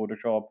use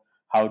Photoshop,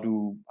 how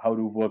to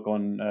work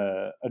on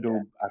Yeah.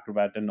 Adobe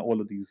Acrobat, and all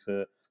of these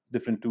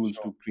different tools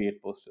Sure. to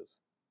create posters.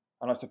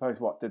 And I suppose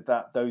what did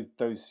that those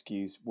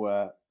SKUs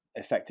were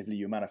effectively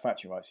your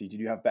manufacturing, right? So did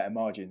you have better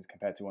margins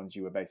compared to ones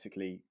you were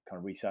basically kind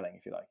of reselling,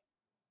 if you like?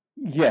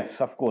 Yes,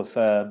 of course.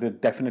 There are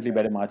definitely Yeah.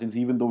 better margins.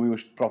 Even though we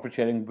were profit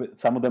sharing,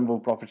 some of them were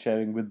profit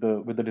sharing with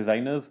the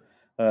designers.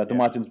 The Yeah.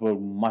 margins were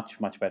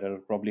much better,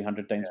 probably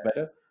 100 times Yeah.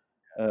 better.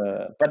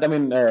 Yeah. But I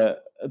mean,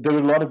 there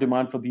was a lot of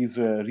demand for these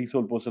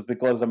resold posters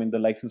because I mean the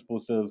licensed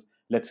posters,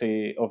 let's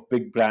say of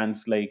big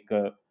brands like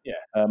Yeah.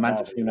 Manchester Marvel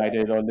or whatever.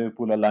 United or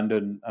Liverpool or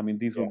London. I mean,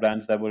 these were Yeah.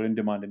 brands that were in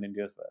demand in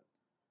India as well.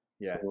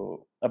 Yeah.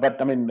 So, but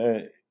I mean,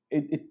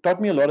 it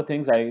taught me a lot of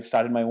things. I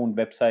started my own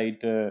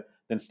website,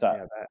 then start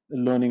Yeah. That,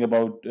 learning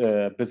about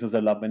business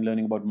development,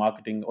 learning about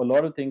marketing, a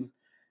lot of things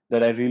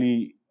that I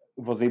really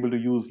was able to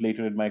use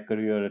later in my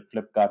career at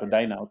Flipkart or yeah.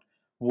 Dineout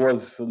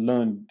was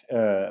learned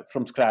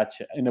from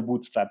scratch in a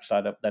bootstrap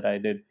startup that I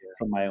did Yeah.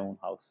 from my own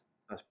house.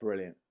 That's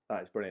brilliant.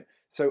 That is brilliant.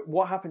 So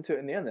what happened to it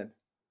in the end then?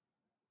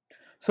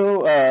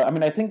 So, I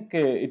mean, I think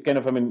it kind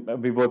of, I mean,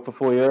 we worked for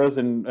 4 years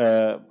and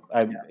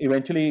I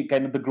eventually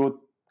kind of the growth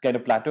kind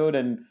of plateaued.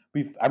 And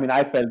I mean,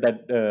 I felt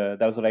that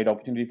that was the right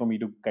opportunity for me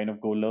to kind of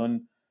go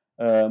learn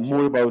more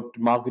Sure. about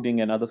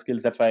marketing and other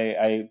skills. That's why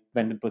I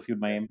went and pursued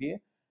my Yeah.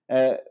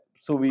 MBA.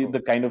 So Of the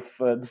course. kind of,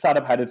 the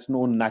startup had its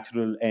own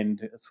natural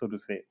end, so to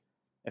say,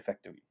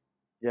 effectively.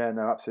 Yeah,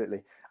 no,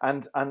 absolutely.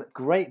 And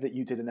great that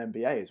you did an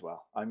MBA as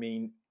well. I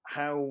mean,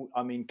 how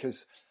I mean,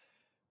 because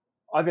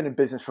I've been in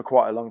business for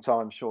quite a long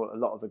time. I'm sure a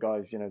lot of the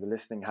guys, the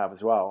listening have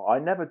as well. I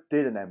never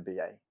did an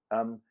MBA.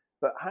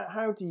 But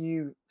how do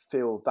you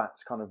feel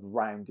that's kind of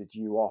rounded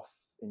you off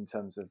in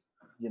terms of,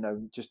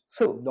 just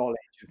So, knowledge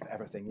of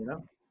everything?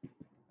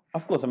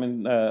 of course, I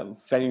mean,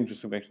 very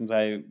interesting questions.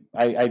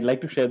 I'd like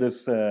to share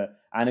this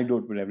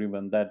anecdote with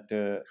everyone that,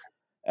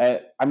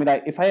 I mean,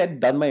 if I had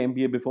done my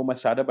MBA before my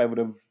startup, I would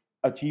have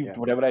achieved Yeah.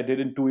 whatever I did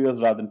in 2 years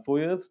rather than 4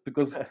 years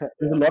because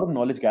there's a lot of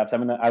knowledge gaps. I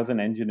mean, I was an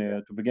Yeah.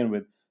 engineer to begin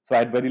with, so I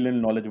had very little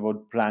knowledge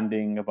about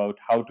branding, about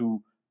how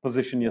to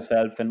position Yeah.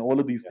 yourself, and all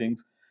of these Yeah.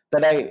 things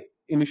that Yeah. I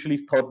initially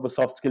thought were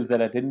soft skills that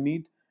I didn't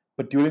need.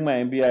 But during my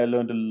MBA, I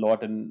learned a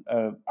lot, and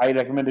I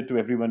recommend it to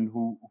everyone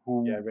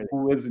Yeah. Really.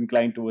 who is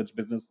inclined towards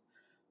business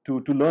to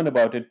learn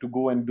about it, to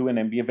go and do an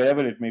MBA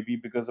wherever it may be,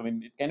 because I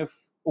mean it kind of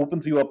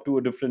opens you up to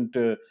a different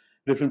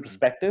Mm.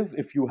 perspective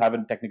if you have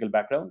a technical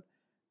background,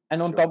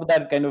 and on Sure. top of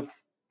that, kind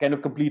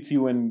of completes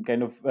you and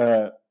kind of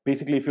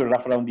basically if you're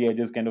rough around the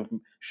edges, kind of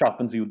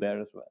sharpens you there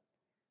as well.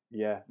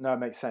 Yeah, no, it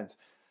makes sense.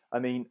 I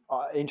mean,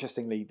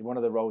 interestingly, one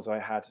of the roles I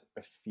had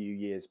a few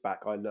years back,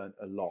 I learned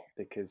a lot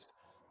because,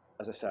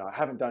 as I said, I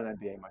haven't done an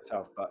MBA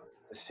myself, but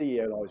the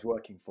CEO that I was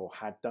working for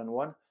had done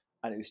one,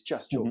 and it was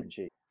just chalk Hmm. and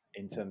cheese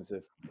in terms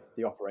of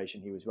the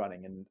operation he was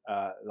running. And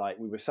like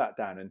we were sat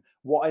down, and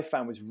what I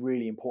found was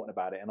really important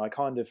about it, and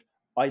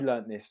I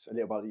learned this a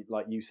little bit,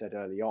 like you said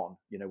early on,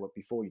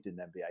 before you did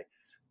an MBA,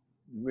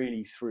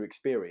 really through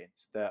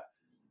experience that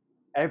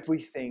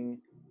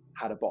everything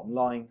had a bottom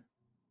line,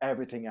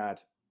 everything had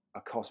a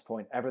cost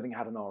point, everything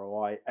had an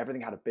ROI,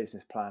 everything had a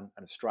business plan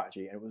and a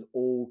strategy, and it was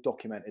all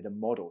documented and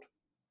modeled.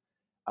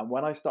 And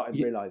when I started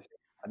Yeah, realizing,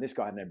 and this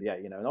guy had an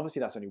MBA, and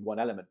obviously that's only one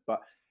element, but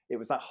it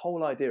was that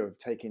whole idea of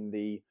taking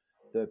the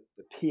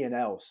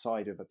P&L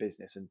side of a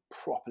business and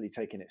properly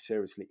taking it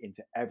seriously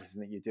into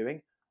everything that you're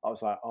doing. I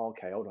was like, oh,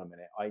 okay, hold on a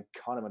minute. I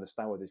kind of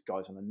understand why this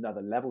guy's on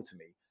another level to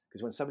me.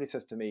 Because when somebody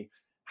says to me,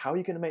 how are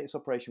you going to make this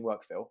operation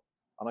work, Phill?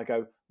 And I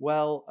go,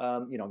 well,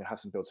 I'm going to have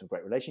some build some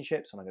great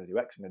relationships, and I'm going to do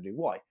X, I'm going to do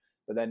Y.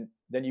 But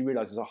then you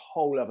realize there's a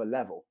whole other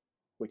level,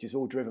 which is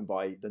all driven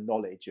by the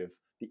knowledge of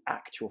the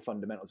actual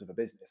fundamentals of a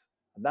business,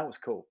 and that was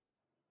cool.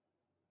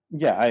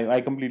 yeah,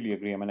 I completely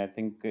agree. I mean, I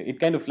think it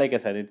kind of, like I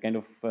said, it kind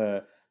of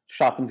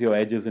sharpens your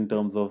edges in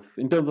terms of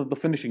the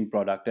finishing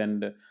product,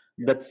 and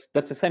Yeah,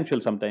 that's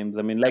essential sometimes.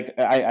 I mean, like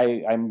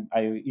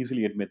I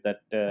easily admit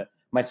that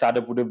my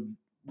startup would have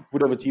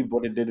would have achieved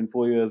what I did in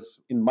 4 years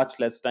in much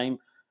less time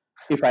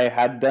if I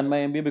had done my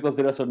MBA, because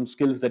there are certain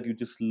skills that you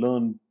just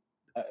learn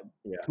uh,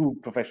 Yeah, through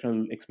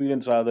professional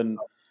experience absolutely.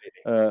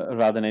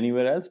 rather than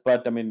anywhere else.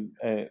 But I mean,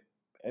 uh,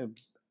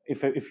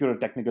 if you're a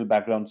technical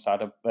background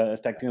startup, Yeah,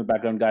 technical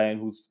background guy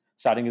who's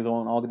starting his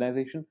own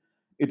organization,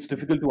 it's mm,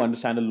 difficult to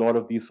understand a lot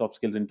of these soft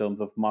skills in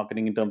terms of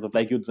marketing, in terms of,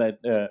 like you said,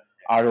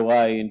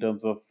 ROI, in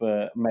terms of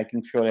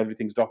making sure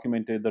everything's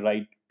documented, the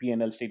right P&L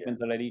yeah,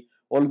 statements are ready.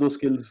 All of those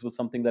absolutely. skills was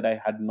something that I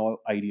had no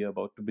idea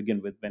about to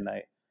begin with when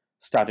I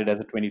started as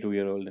a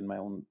 22-year-old in my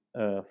own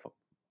Yeah,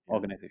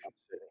 organization.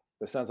 absolutely.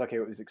 That sounds like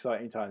it was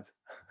exciting times.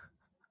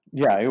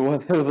 Yeah, it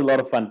was, it was a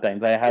lot of fun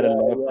times. I had Yeah, a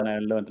lot of yeah. fun. I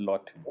learned a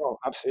lot. Oh,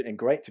 absolutely, and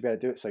great to be able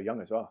to do it so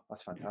young as well.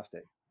 That's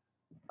fantastic.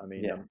 I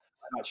mean, Yeah.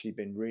 I've actually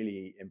been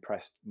really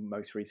impressed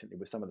most recently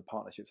with some of the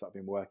partnerships I've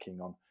been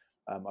working on.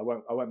 I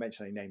won't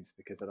mention any names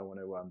because I don't want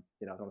to, I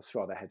don't want to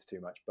swell their heads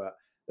too much. But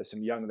there's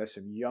some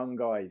young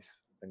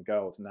guys and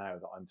girls now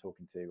that I'm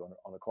talking to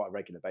on a quite a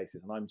regular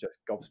basis, and I'm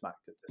just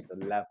gobsmacked at just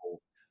the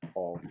level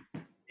of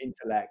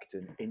intellect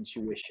and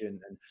intuition.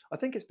 And I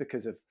think it's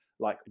because of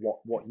like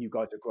what you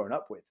guys have grown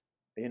up with,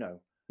 you know.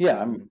 Yeah.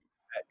 Um,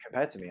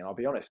 Compared to me, and I'll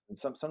be honest, and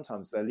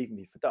sometimes they're leaving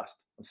me for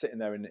dust. I'm sitting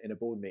there in a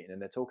board meeting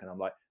and they're talking. I'm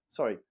like,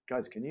 sorry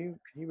guys, can you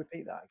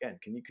repeat that again?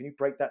 Can you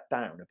break that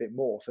down a bit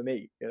more for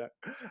me, And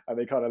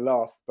they kind of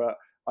laugh. But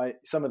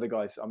some of the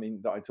guys, I mean,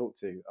 that I talk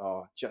to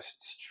are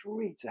just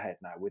streets ahead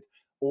now with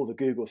all the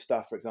Google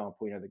stuff, for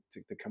example,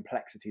 the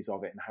complexities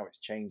of it and how it's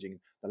changing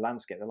the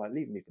landscape. They're like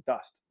leaving me for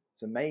dust.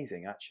 It's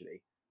amazing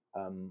actually,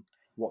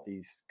 what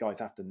these guys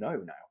have to know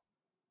now.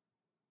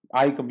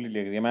 I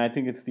completely agree. I mean, I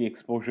think it's the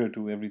exposure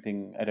to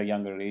everything at a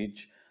younger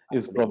age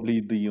is Absolutely. probably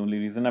the only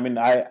reason. I mean,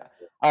 I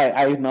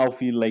now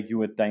feel like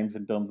you at times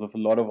in terms of a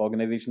lot of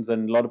organizations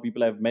and a lot of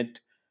people I've met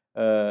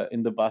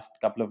in the past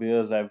couple of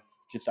years.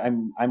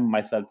 I'm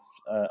myself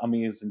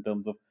amazed in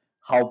terms of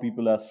how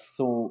people are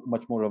so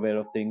much more aware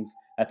of things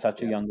at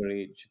such a Yeah, younger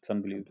age. It's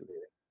unbelievable.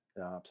 completely.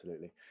 Yeah,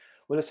 absolutely.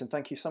 Well, listen,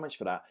 thank you so much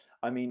for that.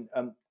 I mean,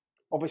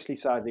 obviously,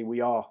 sadly, we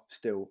are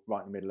still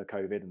right in the middle of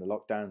COVID and the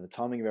lockdown, and the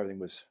timing of everything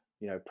was,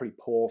 pretty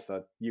poor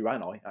for you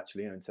and I,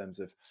 actually, in terms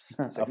of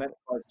Of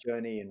Segmentify's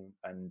journey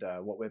and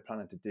what we're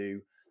planning to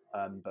do.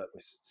 But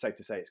it's safe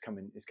to say it's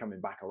coming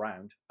back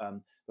around.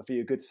 But for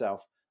your good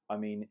self, I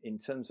mean, in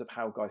terms of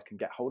how guys can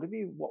get hold of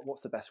you,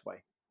 what's the best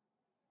way?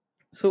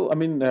 So, I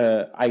mean,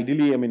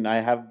 ideally, I mean,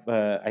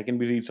 I can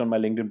be reached on my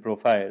LinkedIn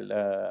profile.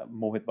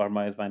 Mohit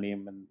Verma is my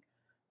name, and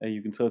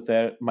you can search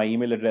there. My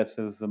email address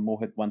is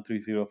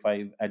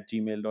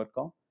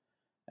mohit1305@gmail.com.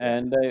 Yeah.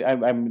 And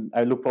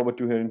I look forward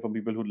to hearing from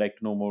people who'd like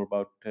to know more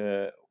about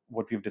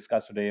what we've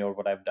discussed today or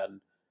what I've done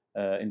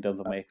in terms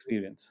of my Absolutely.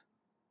 experience.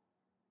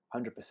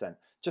 100%.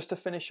 Just to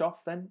finish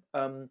off, then,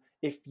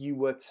 if you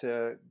were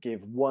to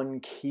give one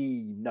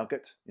key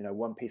nugget,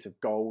 one piece of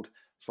gold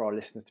for our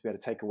listeners to be able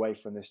to take away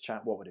from this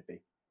chat, what would it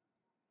be?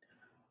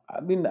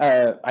 I mean,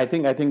 I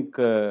think,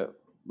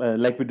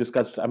 like we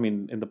discussed, I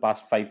mean, in the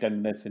past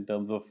 5-10 minutes, in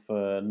terms of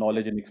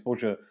knowledge and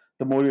exposure,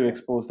 the more you're Yeah,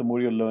 exposed, the more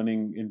you're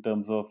learning in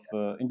terms of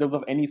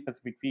any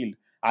specific field.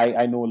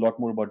 I know a lot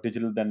more about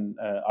digital than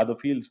other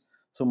fields.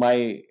 So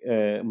my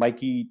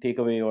key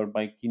takeaway or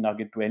my key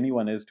nugget to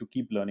anyone is to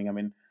keep learning. I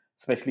mean,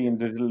 especially in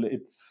digital,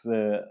 it's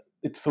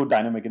so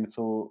dynamic and it's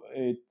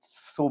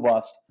so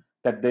vast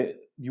that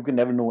you can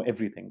never know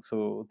everything.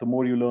 So the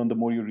more you learn, the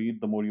more you read,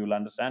 the more you'll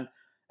understand,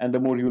 and the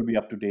more you'll be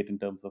up to date in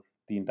terms of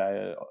the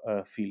entire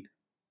field.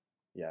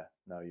 yeah.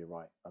 No, you're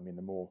right. I mean,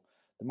 the more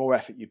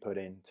effort you put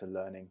into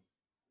learning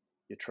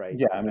your trade,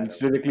 Yeah, the I mean better. it's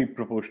directly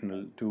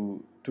proportional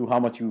to how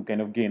much you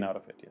kind of gain out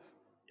of it. Yes.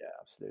 Yeah,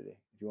 absolutely.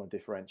 If you want to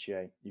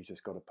differentiate, you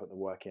just got to put the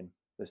work in.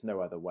 There's no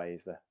other way,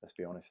 is there? Let's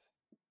be honest.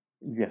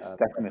 Yes, But I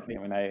definitely.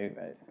 mean, I mean,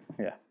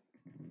 yeah.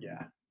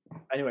 yeah.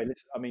 Anyway,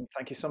 listen, I mean,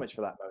 thank you so much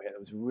for that, Mohit. It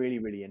was really,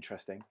 really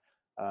interesting.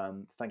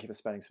 Thank you for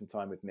spending some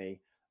time with me.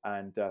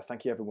 And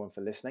thank you, everyone, for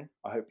listening.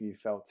 I hope you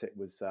felt it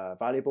was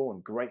valuable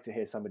and great to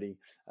hear somebody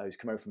who's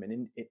come over from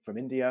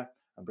India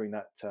and bring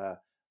that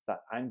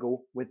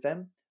angle with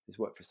them. Who's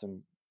worked for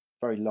some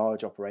very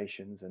large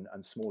operations and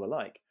small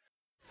alike.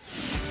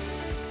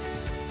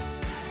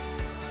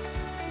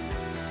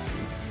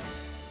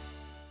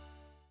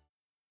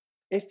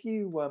 If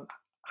you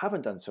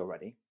haven't done so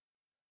already,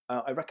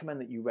 I recommend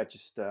that you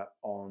register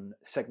on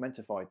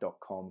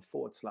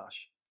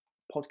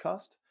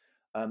segmentify.com/podcast.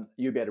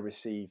 You'll be able to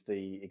receive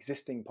the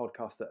existing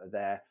podcasts that are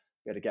there,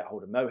 be able to get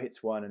hold of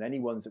Mohit's one and any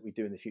ones that we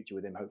do in the future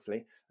with him,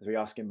 hopefully, as we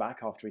ask him back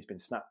after he's been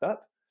snapped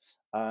up.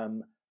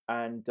 Um,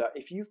 and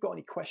if you've got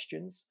any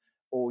questions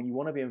or you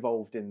want to be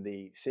involved in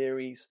the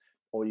series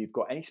or you've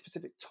got any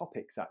specific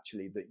topics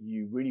actually that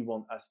you really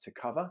want us to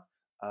cover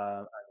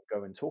and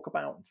go and talk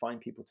about and find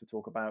people to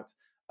talk about,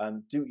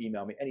 do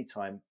email me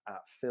anytime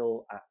at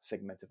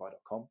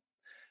phill@segmentify.com.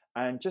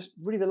 And just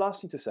really the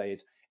last thing to say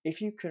is if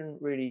you can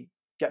really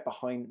get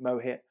behind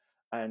Mohit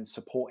and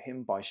support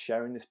him by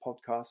sharing this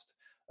podcast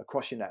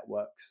across your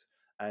networks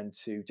and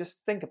to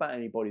just think about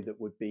anybody that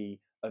would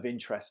be of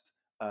interest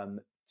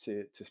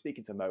to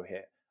speaking to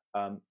Mohit,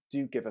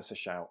 do give us a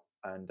shout.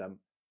 And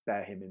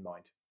bear him in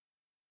mind.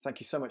 Thank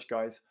you so much,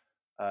 guys.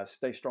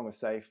 Stay strong and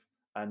safe.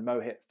 And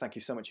Mohit, thank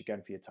you so much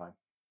again for your time.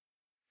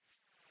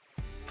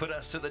 Put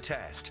us to the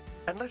test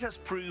and let us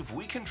prove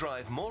we can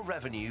drive more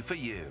revenue for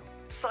you.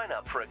 Sign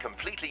up for a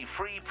completely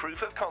free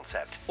proof of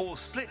concept or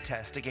split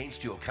test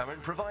against your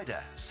current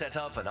provider, set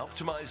up and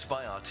optimized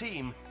by our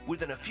team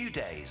within a few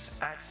days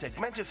at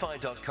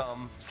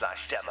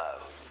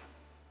segmentify.com/demo.